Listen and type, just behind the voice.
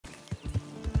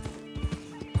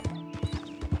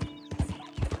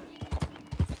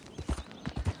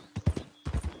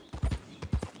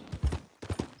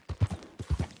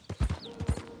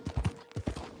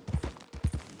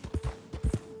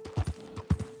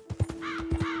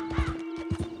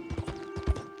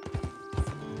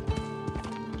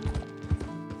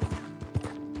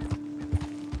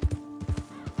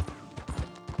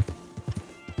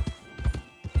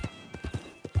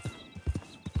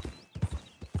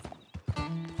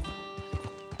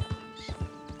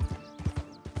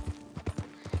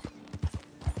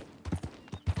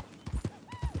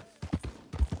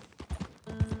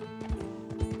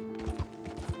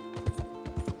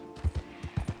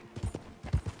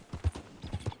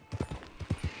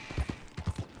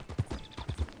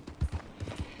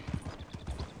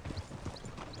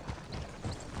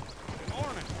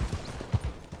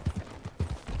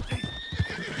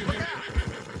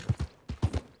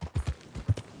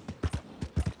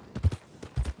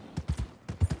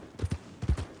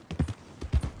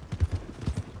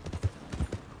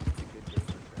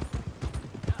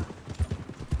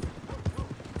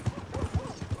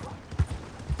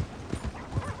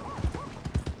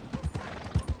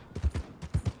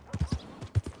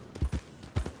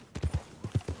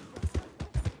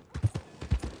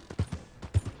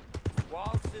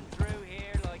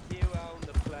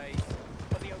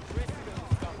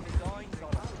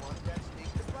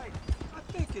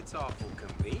It's awful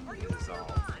convenient, is all.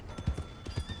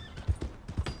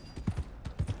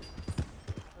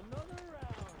 Another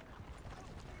round.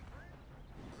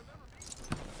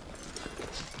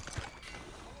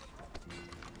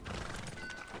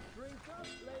 Drink up,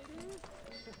 ladies.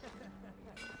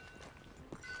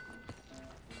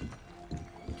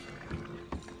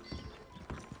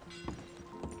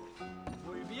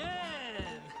 Muy bien.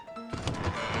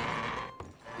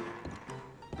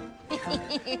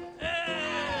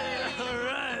 All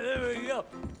right, there we go.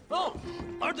 Oh,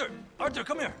 Arthur,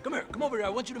 come here. Come over here. I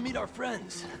want you to meet our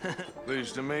friends.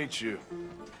 Pleased to meet you.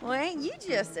 Well, ain't you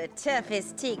just a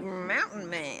tough-as-teak mountain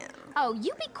man? Oh,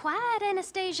 you be quiet,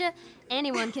 Anastasia.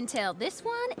 Anyone can tell this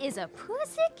one is a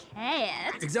pussy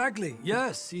cat. Exactly.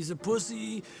 Yes, he's a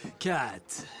pussy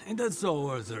cat. Ain't that so,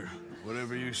 Arthur?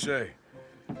 Whatever you say.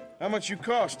 How much you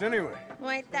cost, anyway?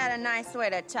 Well, ain't that a nice way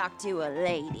to talk to a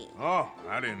lady? Oh,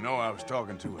 I didn't know I was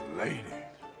talking to a lady.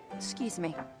 Excuse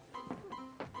me.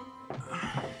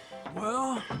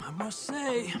 Well, I must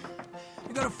say,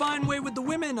 you got a fine way with the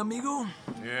women, amigo.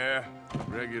 Yeah,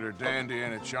 regular dandy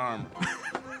and a charmer.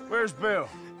 Where's Bill?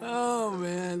 Oh,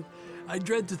 man. I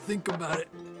dread to think about it.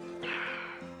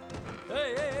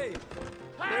 Hey!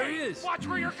 There he is. Watch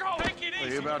where you're going! Take it easy,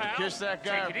 Are you about pal. to kiss that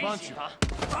guy or Take it punch easy, him? huh?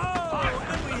 Oh,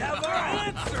 and we have our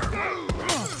answer.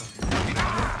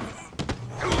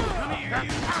 Come here,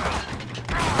 you!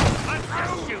 Let's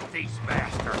just shoot these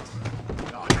bastards!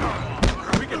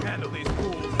 We can handle these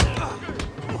fools.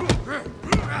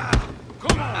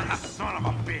 Come on, son of a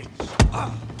bitch!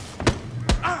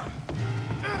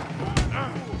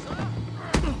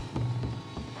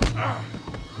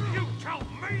 You tell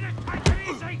me to take it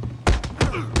easy!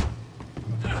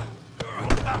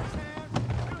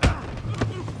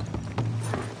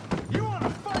 You wanna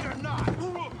fight or not?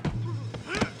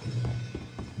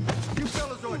 You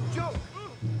fellas are a joke.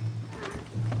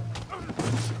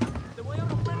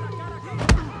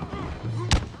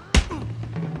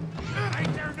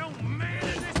 Ain't there no man in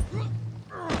this?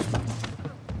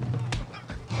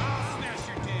 I'll smash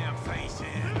your damn face in.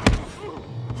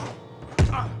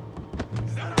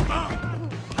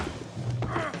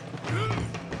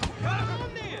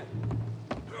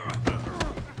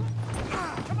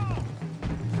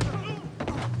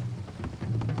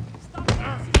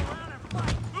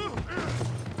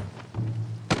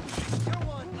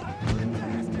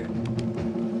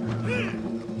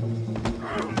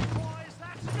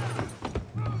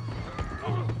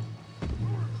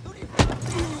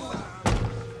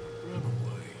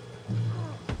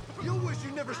 You wish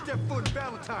you never stepped foot in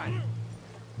Valentine.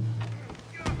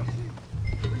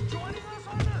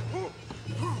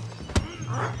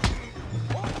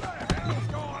 What the hell's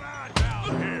going on down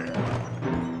here?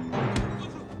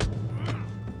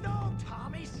 No,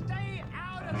 Tommy, stay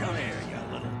out of Come this. here, you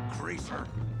little greaser.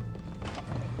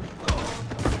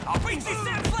 I'll beat you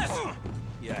senseless!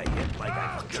 Yeah, hit like a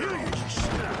kill you, you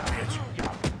son of a bitch. You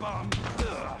bum.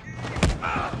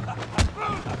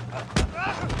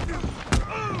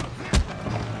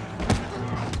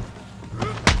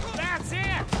 That's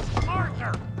it!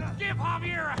 Arthur, give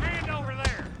Javier a hand over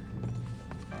there.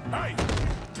 Hey,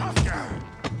 tough guy.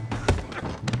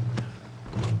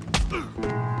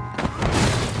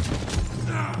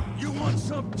 You want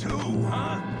some too,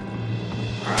 huh?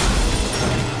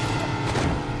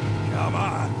 Come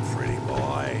on, pretty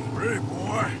boy. Pretty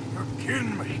boy? You're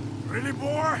kidding me. Pretty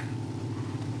boy?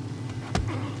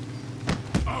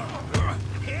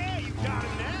 Yeah, you got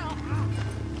him now.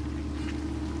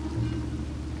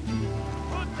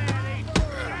 Put that ape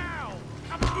down.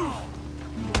 Come on.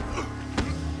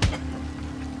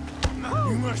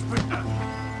 You must be...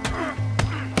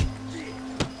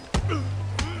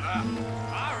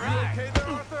 All right. Okay there,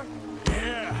 Arthur?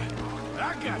 Yeah, I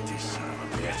got this son of a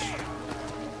bitch.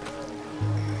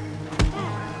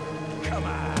 Come on,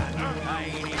 I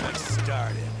ain't even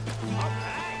started.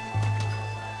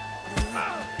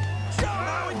 Show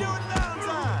how we do it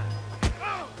Valentine.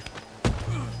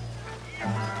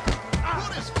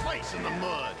 Put his face in the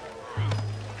mud.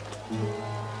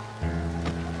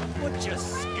 What you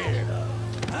scared of,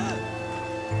 huh?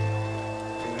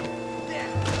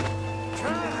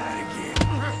 Try that again.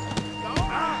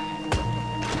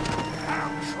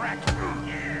 I'll track you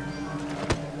again.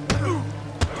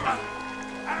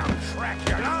 I'll track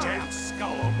your damn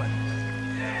skull open.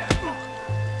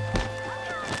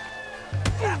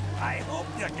 I hope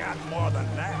you got more than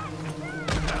that.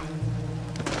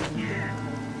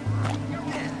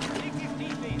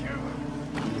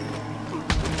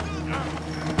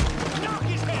 Knock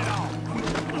his head off!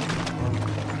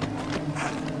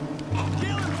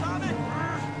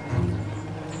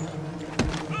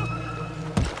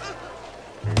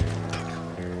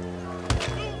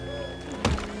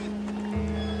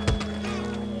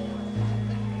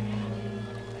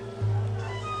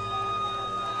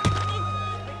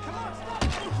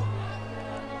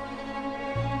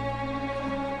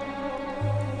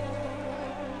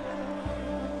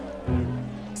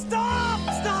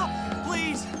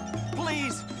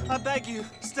 I beg you,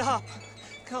 stop.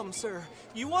 Come, sir.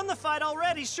 You won the fight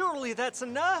already. Surely that's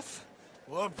enough.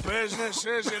 What business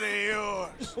is it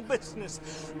of yours? No business.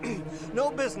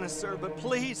 No business, sir, but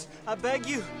please, I beg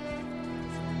you.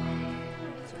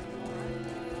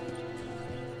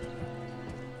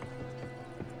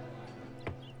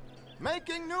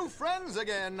 Making new friends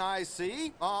again, I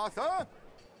see, Arthur.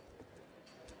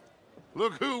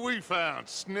 Look who we found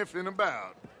sniffing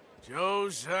about.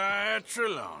 Josiah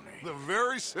Trelawney. The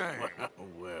very same.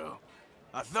 Well,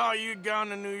 I thought you'd gone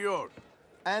to New York.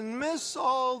 And miss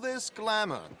all this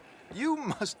glamour. You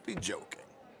must be joking.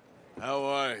 How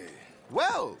are you?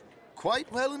 Well,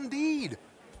 quite well indeed.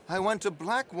 I went to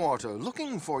Blackwater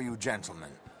looking for you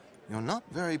gentlemen. You're not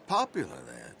very popular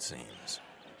there, it seems.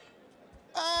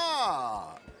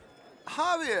 Ah,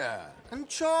 Javier and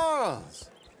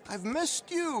Charles. I've missed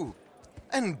you.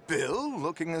 And Bill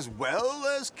looking as well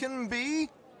as can be.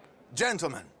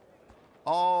 Gentlemen,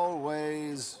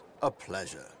 always a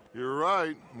pleasure. You're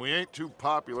right. We ain't too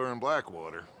popular in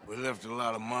Blackwater. We left a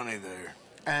lot of money there.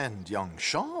 And young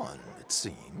Sean, it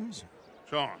seems.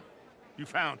 Sean, you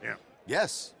found him.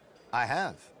 Yes, I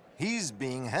have. He's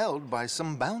being held by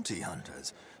some bounty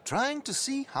hunters, trying to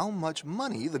see how much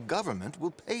money the government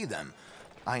will pay them.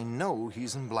 I know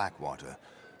he's in Blackwater,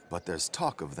 but there's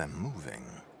talk of them moving.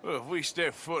 Well, if we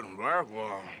step foot in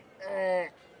Blackwater...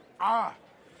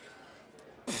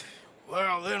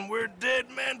 Well, then we're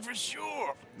dead men for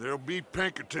sure. There'll be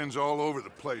Pinkertons all over the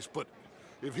place, but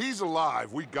if he's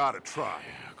alive, we gotta try.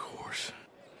 Yeah, of course.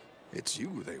 It's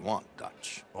you they want,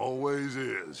 Dutch. Always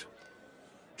is.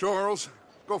 Charles,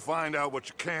 go find out what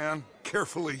you can,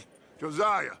 carefully.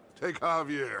 Josiah, take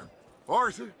Javier.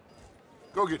 Arthur,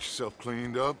 go get yourself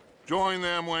cleaned up. Join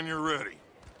them when you're ready.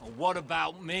 Well, what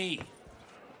about me?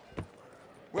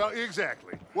 Well,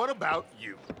 exactly. What about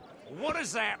you? What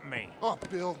does that mean? Oh,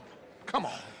 Bill, come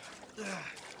on.